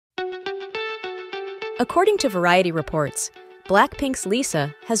According to Variety reports, BLACKPINK's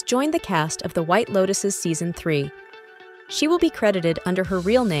Lisa has joined the cast of the White Lotus's Season 3. She will be credited under her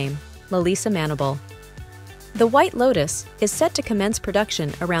real name, Lalisa Manobal. The White Lotus is set to commence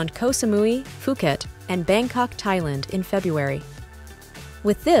production around Koh Samui, Phuket, and Bangkok, Thailand in February.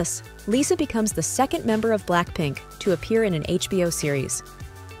 With this, Lisa becomes the second member of BLACKPINK to appear in an HBO series.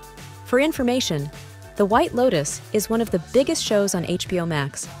 For information, The White Lotus is one of the biggest shows on HBO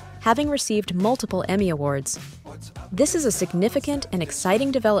Max, having received multiple Emmy Awards. This is a significant and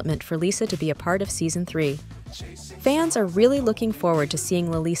exciting development for Lisa to be a part of Season 3. Fans are really looking forward to seeing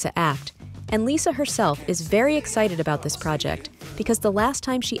Lalisa act, and Lisa herself is very excited about this project because the last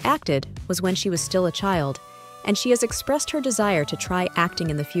time she acted was when she was still a child, and she has expressed her desire to try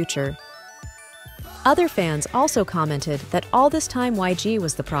acting in the future. Other fans also commented that all this time YG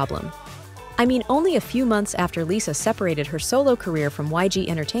was the problem. I mean, only a few months after Lisa separated her solo career from YG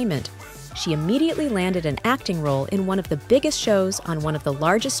Entertainment, she immediately landed an acting role in one of the biggest shows on one of the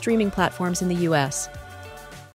largest streaming platforms in the US.